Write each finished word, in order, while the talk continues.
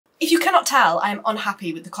If you cannot tell, I am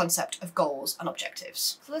unhappy with the concept of goals and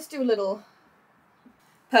objectives. So let's do a little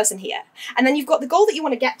person here. And then you've got the goal that you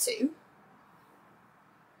want to get to.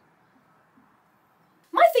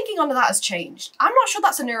 My thinking on that has changed. I'm not sure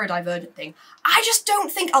that's a neurodivergent thing. I just don't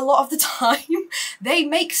think a lot of the time they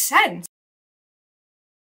make sense.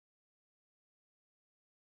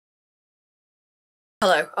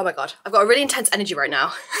 Hello, oh my god, I've got a really intense energy right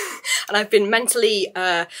now and I've been mentally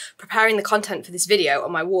preparing the content for this video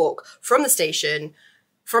on my walk from the station,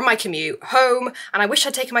 from my commute home, and I wish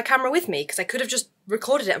I'd taken my camera with me because I could have just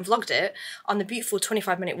recorded it and vlogged it on the beautiful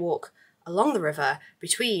 25-minute walk along the river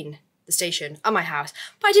between the station and my house,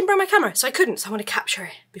 but I didn't bring my camera, so I couldn't, so I want to capture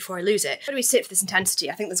it before I lose it. How do we sit for this intensity?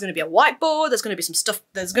 I think there's going to be a whiteboard, there's going to be some stuff,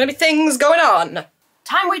 there's going to be things going on.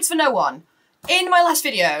 Time waits for no one. In my last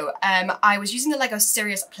video, I was using the Lego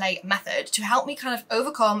Serious Play method to help me kind of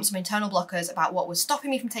overcome some internal blockers about what was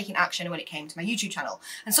stopping me from taking action when it came to my YouTube channel.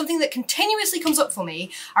 And something that continuously comes up for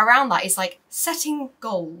me around that is like setting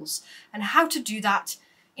goals and how to do that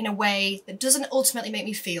in a way that doesn't ultimately make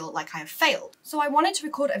me feel like I have failed. So I wanted to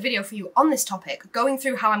record a video for you on this topic, going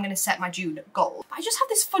through how I'm going to set my June goal. I just have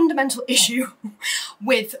this fundamental issue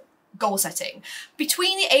with goal setting.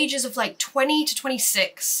 Between the ages of like 20 to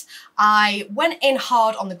 26, I went in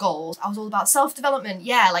hard on the goals. I was all about self-development.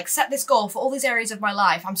 Yeah, like set this goal for all these areas of my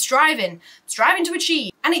life. I'm striving to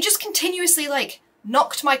achieve. And it just continuously like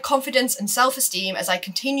knocked my confidence and self-esteem as I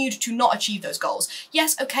continued to not achieve those goals.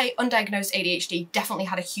 Yes, okay, undiagnosed ADHD definitely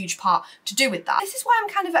had a huge part to do with that. This is why I'm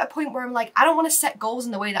kind of at a point where I'm like, I don't want to set goals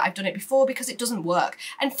in the way that I've done it before because it doesn't work.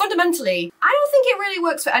 And fundamentally, I don't think it really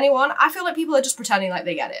works for anyone. I feel like people are just pretending like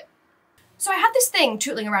they get it. So I had this thing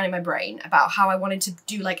tootling around in my brain about how I wanted to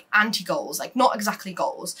do like anti-goals, like not exactly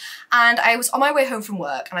goals. And I was on my way home from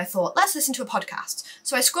work and I thought, let's listen to a podcast.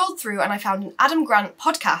 So I scrolled through and I found an Adam Grant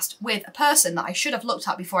podcast with a person that I should have looked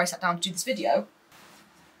at before I sat down to do this video.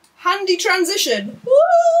 Handy transition.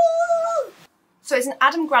 Woo! So it's an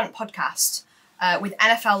Adam Grant podcast with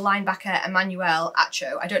NFL linebacker Emmanuel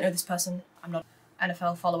Acho. I don't know this person, I'm not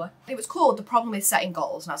NFL follower. It was called The Problem with Setting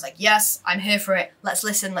Goals, and I was like, yes, I'm here for it. Let's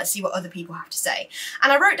listen, let's see what other people have to say.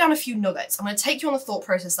 And I wrote down a few nuggets. I'm going to take you on the thought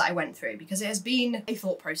process that I went through because it has been a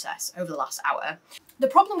thought process over the last hour. The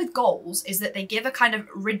problem with goals is that they give a kind of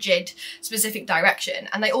rigid, specific direction,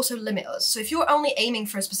 and they also limit us. So if you're only aiming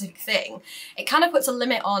for a specific thing, it kind of puts a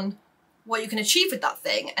limit on what you can achieve with that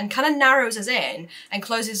thing and kind of narrows us in and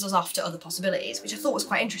closes us off to other possibilities, which I thought was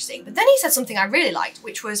quite interesting. But then he said something I really liked,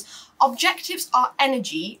 which was objectives are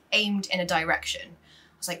energy aimed in a direction.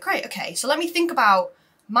 I was like, great, okay, so let me think about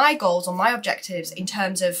my goals or my objectives in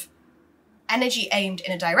terms of energy aimed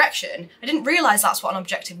in a direction. I didn't realise that's what an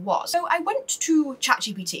objective was. So I went to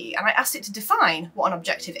ChatGPT and I asked it to define what an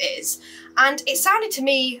objective is, and it sounded to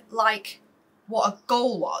me like what a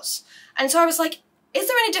goal was. And so I was like, is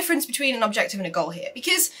there any difference between an objective and a goal here?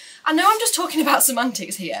 Because I know I'm just talking about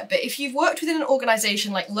semantics here, but if you've worked within an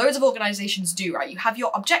organisation like loads of organisations do, right, you have your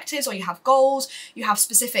objectives or you have goals, you have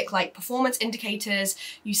specific like performance indicators,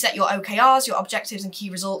 you set your OKRs, your objectives and key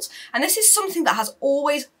results, and this is something that has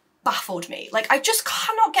always baffled me. Like, I just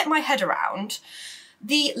cannot get my head around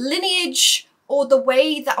the lineage or the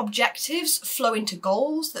way that objectives flow into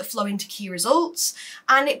goals, that flow into key results,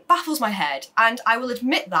 and it baffles my head. And I will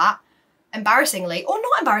admit that, embarrassingly, or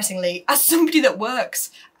not embarrassingly, as somebody that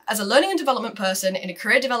works as a learning and development person in a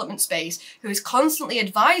career development space who is constantly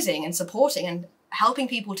advising and supporting and helping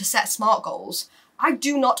people to set SMART goals, I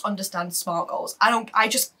do not understand SMART goals. I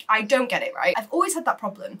don't get it, right? I've always had that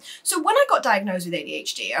problem. So when I got diagnosed with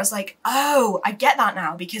ADHD, I was like, oh, I get that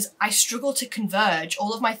now because I struggle to converge.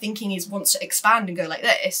 All of my thinking wants to expand and go like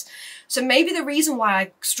this. So maybe the reason why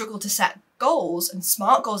I struggle to set goals and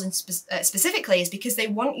SMART goals specifically is because they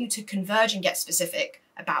want you to converge and get specific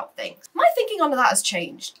about things. My thinking on that has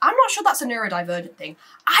changed. I'm not sure that's a neurodivergent thing.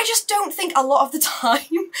 I just don't think a lot of the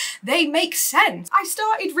time they make sense. I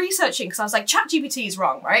started researching because I was like, ChatGPT is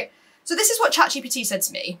wrong, right? So this is what ChatGPT said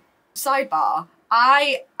to me. Sidebar,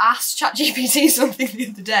 I asked ChatGPT something the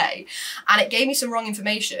other day and it gave me some wrong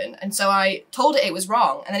information, and so I told it was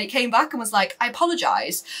wrong, and then it came back and was like, I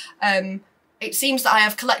apologise. It seems that I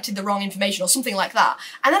have collected the wrong information or something like that.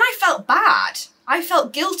 And then I felt bad. I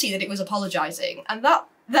felt guilty that it was apologising, and that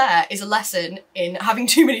there is a lesson in having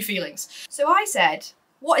too many feelings. So I said,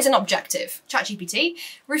 what is an objective? ChatGPT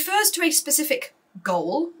refers to a specific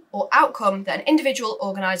goal or outcome that an individual,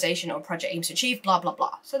 organisation or project aims to achieve, blah, blah,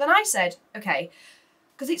 blah. So then I said, okay,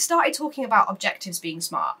 because it started talking about objectives being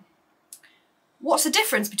SMART. What's the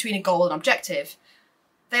difference between a goal and objective?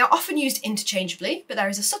 They are often used interchangeably, but there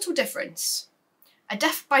is a subtle difference.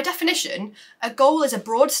 By definition, a goal is a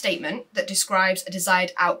broad statement that describes a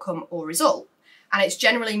desired outcome or result, and it's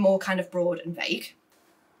generally more kind of broad and vague.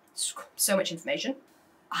 So much information.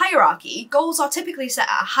 Hierarchy, goals are typically set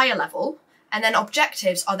at a higher level, and then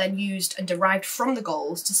objectives are then used and derived from the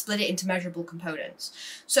goals to split it into measurable components.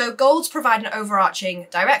 So goals provide an overarching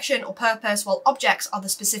direction or purpose, while objects are the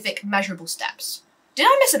specific measurable steps. Did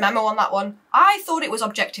I miss a memo on that one? I thought it was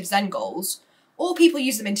objectives then goals, or people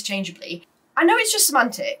use them interchangeably. I know it's just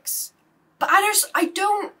semantics, but I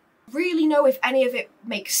don't really know if any of it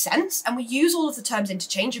makes sense, and we use all of the terms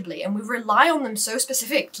interchangeably, and we rely on them so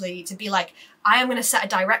specifically to be like, I am going to set a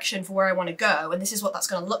direction for where I want to go, and this is what that's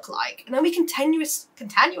going to look like, and then we continuously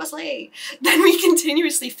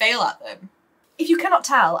fail at them. If you cannot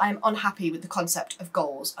tell, I am unhappy with the concept of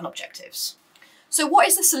goals and objectives. So what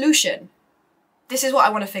is the solution? This is what I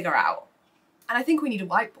want to figure out. And I think we need a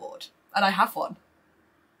whiteboard, and I have one.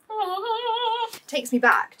 Takes me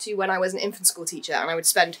back to when I was an infant school teacher, and I would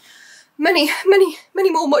spend many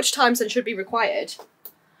more much times than should be required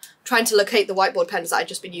trying to locate the whiteboard pens that I'd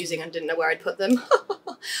just been using and didn't know where I'd put them.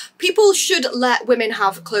 People should let women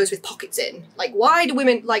have clothes with pockets in. Like, why do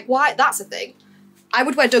women, like, why? That's a thing. I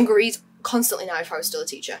would wear dungarees constantly now if I was still a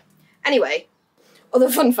teacher. Anyway, other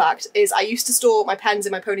fun fact is I used to store my pens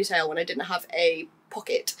in my ponytail when I didn't have a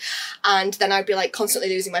pocket, and then I'd be like constantly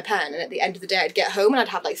losing my pen, and at the end of the day I'd get home and I'd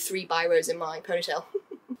have like 3 biros in my ponytail.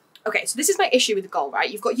 Okay, so this is my issue with the goal, right?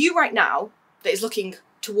 You've got you right now that is looking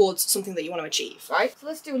towards something that you want to achieve, right? So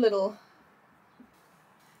let's do a little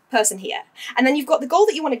person here. And then you've got the goal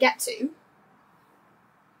that you want to get to.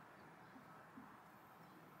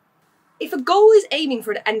 If a goal is aiming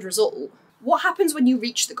for an end result, what happens when you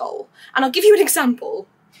reach the goal? And I'll give you an example.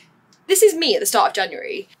 This is me at the start of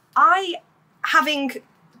January. Having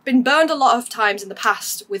been burned a lot of times in the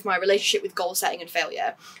past with my relationship with goal setting and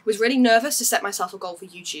failure, was really nervous to set myself a goal for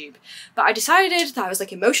YouTube. But I decided that I was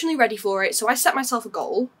like emotionally ready for it, so I set myself a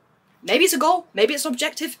goal. Maybe it's a goal, maybe it's an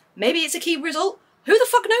objective, maybe it's a key result. Who the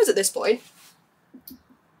fuck knows at this point?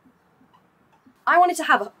 I wanted to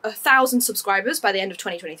have 1,000 subscribers by the end of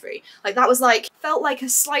 2023. Like, that was like, felt like a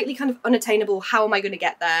slightly kind of unattainable, how am I going to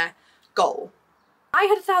get there goal. I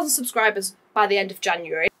had 1,000 subscribers by the end of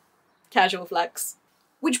January. Casual flex.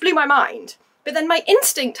 Which blew my mind. But then my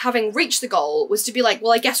instinct, having reached the goal, was to be like,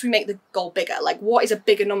 well, I guess we make the goal bigger. Like, what is a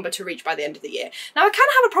bigger number to reach by the end of the year? Now, I kind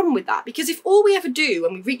of have a problem with that, because if all we ever do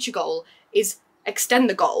when we reach a goal is extend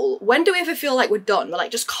the goal, when do we ever feel like we're done? We're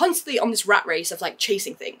like just constantly on this rat race of like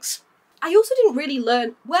chasing things. I also didn't really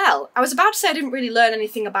learn, well, I was about to say I didn't really learn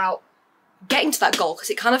anything about getting to that goal because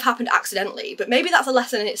it kind of happened accidentally, but maybe that's a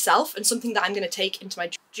lesson in itself and something that I'm going to take into my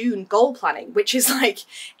June goal planning, which is like,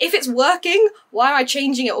 if it's working, why am I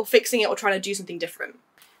changing it or fixing it or trying to do something different?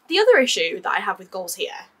 The other issue that I have with goals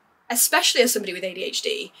here, especially as somebody with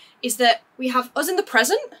ADHD, is that we have us in the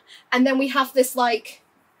present, and then we have this like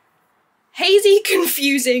hazy,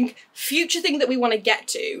 confusing future thing that we want to get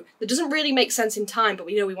to that doesn't really make sense in time, but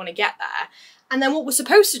we know we want to get there. And then what we're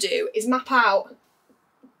supposed to do is map out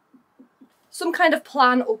some kind of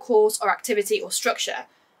plan or course or activity or structure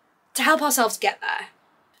to help ourselves get there.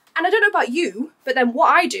 And I don't know about you, but then what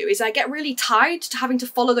I do is I get really tied to having to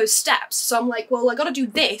follow those steps. So I'm like, well, I gotta do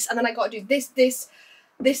this, and then I gotta do this.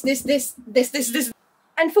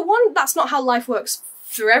 And for one, that's not how life works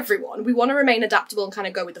for everyone. We want to remain adaptable and kind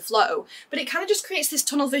of go with the flow, but it kind of just creates this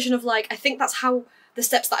tunnel vision of like, I think that's how the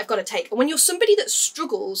steps that I've got to take. And when you're somebody that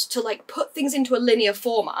struggles to like put things into a linear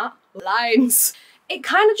format, lines, it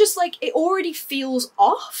kind of just like, it already feels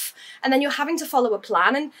off, and then you're having to follow a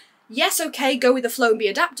plan. And yes, okay, go with the flow and be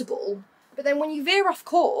adaptable, but then when you veer off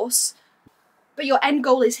course, but your end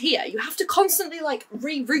goal is here, you have to constantly like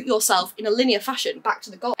reroute yourself in a linear fashion back to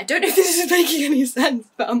the goal. I don't know if this is making any sense,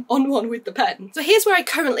 but I'm on one with the pen. So here's where I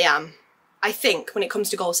currently am, I think, when it comes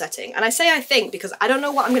to goal setting. And I say I think because I don't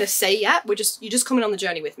know what I'm going to say yet. You're just coming on the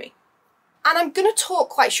journey with me. And I'm going to talk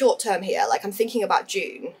quite short term here, like I'm thinking about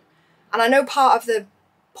June. And I know part of the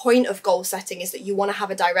point of goal setting is that you want to have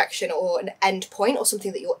a direction or an end point or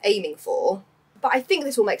something that you're aiming for. But I think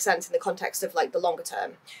this will make sense in the context of like the longer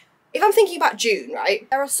term. If I'm thinking about June, right,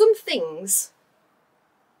 there are some things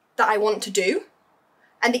that I want to do,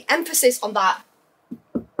 and the emphasis on that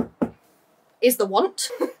is the want.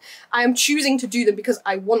 I am choosing to do them because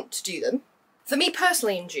I want to do them. For me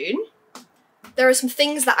personally in June, there are some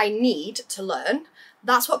things that I need to learn.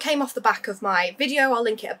 That's what came off the back of my video, I'll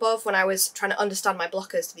link it above, when I was trying to understand my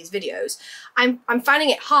blockers to these videos. I'm finding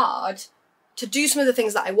it hard to do some of the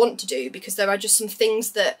things that I want to do because there are just some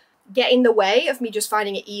things that get in the way of me just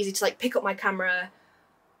finding it easy to like pick up my camera,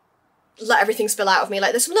 let everything spill out of me.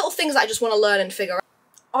 Like there's some little things that I just want to learn and figure out.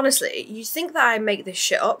 Honestly, you'd think that I make this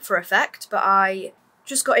shit up for effect, but I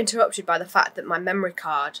just got interrupted by the fact that my memory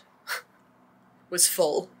card was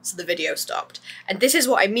full, so the video stopped. And this is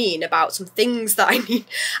what I mean about some things that I need.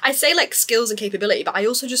 I say like skills and capability, but I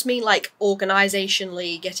also just mean like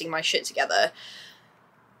organisationally getting my shit together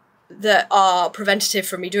that are preventative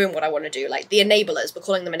from me doing what I want to do, like the enablers. We're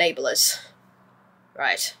calling them enablers.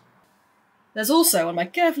 Right. There's also, on my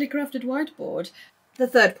carefully crafted whiteboard, the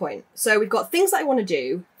third point. So we've got things that I want to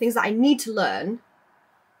do, things that I need to learn.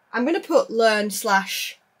 I'm going to put learn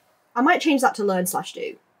slash... I might change that to learn slash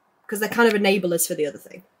do, because they're kind of enablers for the other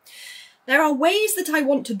thing. There are ways that I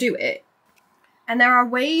want to do it, and there are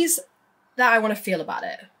ways that I want to feel about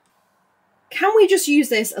it. Can we just use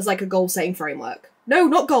this as like a goal-setting framework? No,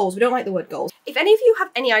 not goals. We don't like the word goals. If any of you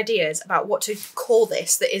have any ideas about what to call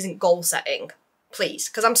this that isn't goal-setting, please,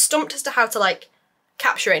 because I'm stumped as to how to like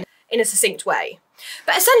capture it in a succinct way.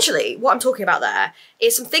 But essentially, what I'm talking about there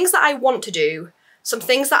is some things that I want to do, some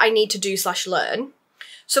things that I need to do slash learn,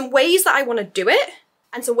 some ways that I want to do it,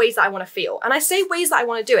 and some ways that I want to feel. And I say ways that I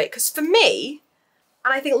want to do it because for me,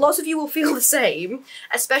 and I think lots of you will feel the same,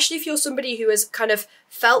 especially if you're somebody who has kind of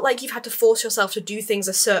felt like you've had to force yourself to do things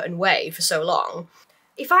a certain way for so long.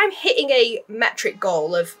 If I'm hitting a metric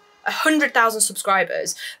goal of 100,000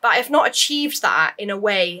 subscribers, but I have not achieved that in a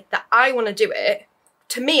way that I want to do it,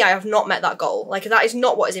 to me, I have not met that goal. Like, that is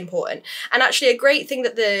not what is important. And actually, a great thing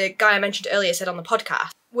that the guy I mentioned earlier said on the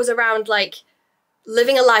podcast was around, like,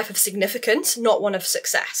 living a life of significance, not one of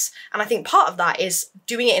success. And I think part of that is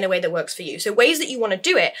doing it in a way that works for you. So ways that you want to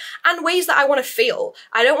do it and ways that I want to feel.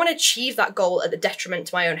 I don't want to achieve that goal at the detriment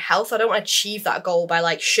to my own health. I don't want to achieve that goal by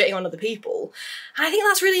like shitting on other people. And I think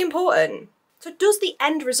that's really important. So does the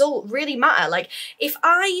end result really matter? Like if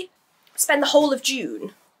I spend the whole of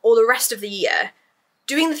June or the rest of the year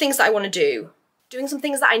doing the things that I want to do, doing some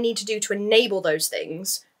things that I need to do to enable those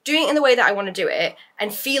things, doing it in the way that I want to do it,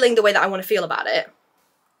 and feeling the way that I want to feel about it,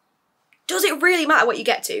 does it really matter what you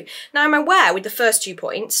get to? Now, I'm aware with the first 2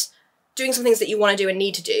 points, doing some things that you want to do and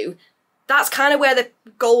need to do, that's kind of where the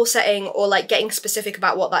goal setting or like getting specific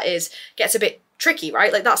about what that is gets a bit tricky,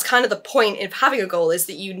 right? Like that's kind of the point of having a goal, is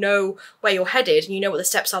that you know where you're headed and you know what the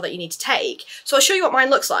steps are that you need to take. So I'll show you what mine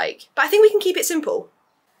looks like, but I think we can keep it simple.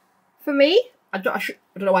 For me, I don't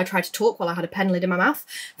know why I tried to talk while I had a pen lid in my mouth.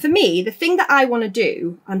 For me, the thing that I want to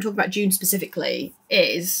do, I'm talking about June specifically,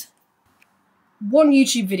 is 1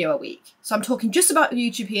 YouTube video a week. So I'm talking just about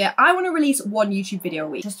YouTube here. I want to release 1 YouTube video a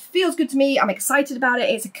week. It just feels good to me. I'm excited about it.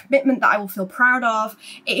 It's a commitment that I will feel proud of.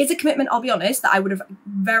 It is a commitment, I'll be honest, that I would have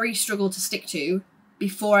very struggled to stick to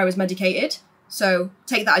before I was medicated. So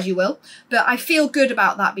take that as you will. But I feel good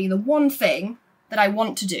about that being the one thing that I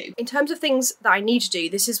want to do. In terms of things that I need to do,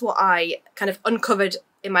 this is what I kind of uncovered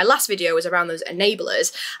in my last video, was around those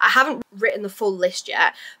enablers. I haven't written the full list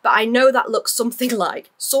yet, but I know that looks something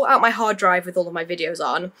like sort out my hard drive with all of my videos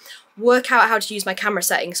on, work out how to use my camera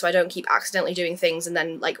settings so I don't keep accidentally doing things and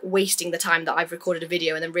then like wasting the time that I've recorded a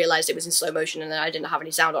video and then realised it was in slow motion and then I didn't have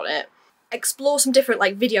any sound on it. Explore some different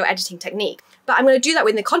like video editing technique. But I'm going to do that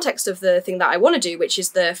within the context of the thing that I want to do, which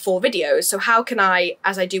is the 4 videos. So how can I,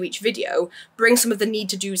 as I do each video, bring some of the need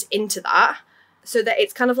to do's into that so that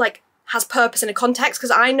it's kind of like has purpose in a context?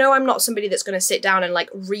 Because I know I'm not somebody that's going to sit down and like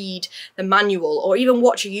read the manual or even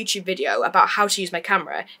watch a YouTube video about how to use my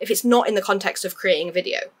camera if it's not in the context of creating a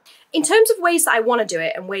video. In terms of ways that I want to do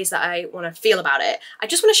it and ways that I want to feel about it, I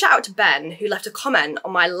just want to shout out to Ben, who left a comment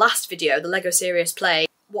on my last video, the Lego Serious Play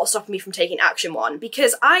What's Stopping Me From Taking Action one,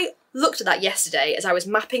 because I looked at that yesterday as I was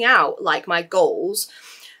mapping out like my goals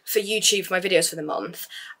for YouTube for my videos for the month,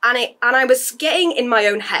 and I was getting in my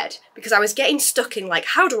own head because I was getting stuck in like,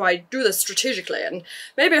 how do I do this strategically, and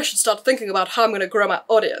maybe I should start thinking about how I'm going to grow my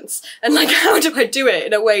audience, and like how do I do it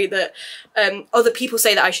in a way that other people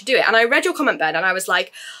say that I should do it. And I read your comment, Ben, and I was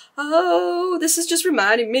like, oh, this is just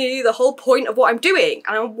reminding me the whole point of what I'm doing,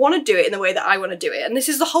 and I want to do it in the way that I want to do it, and this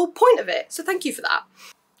is the whole point of it, so thank you for that.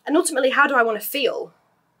 And ultimately, how do I want to feel?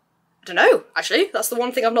 I don't know, actually. That's the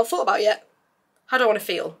one thing I've not thought about yet. How do I want to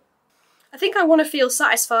feel? I think I want to feel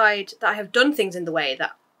satisfied that I have done things in the way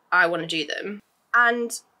that I want to do them,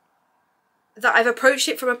 and that I've approached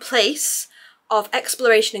it from a place of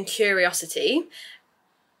exploration and curiosity.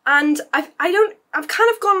 And I've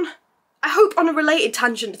kind of gone, I hope, on a related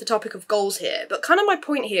tangent to the topic of goals here, but kind of my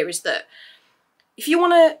point here is that if you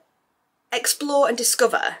want to explore and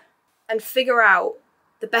discover and figure out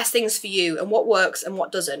the best things for you and what works and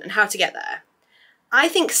what doesn't and how to get there, I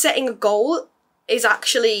think setting a goal is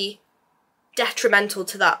actually detrimental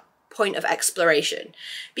to that point of exploration.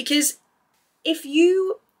 Because if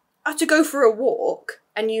you are to go for a walk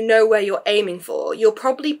and you know where you're aiming for, you'll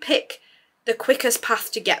probably pick the quickest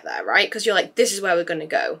path to get there, right? Because you're like, this is where we're going to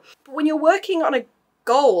go. But when you're working on a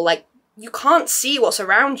goal, like, you can't see what's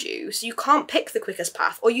around you, so you can't pick the quickest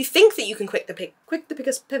path. Or you think that you can pick the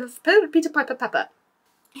quickest Peter Piper Pepper.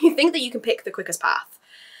 You think that you can pick the quickest path,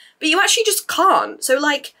 but you actually just can't. So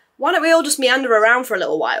like, why don't we all just meander around for a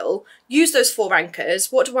little while, use those 4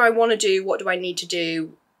 anchors. What do I want to do? What do I need to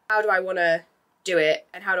do? How do I want to do it?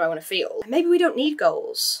 And how do I want to feel? And maybe we don't need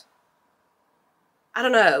goals. I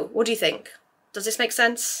don't know. What do you think? Does this make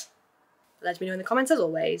sense? Let me know in the comments as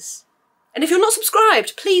always. And if you're not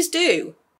subscribed, please do.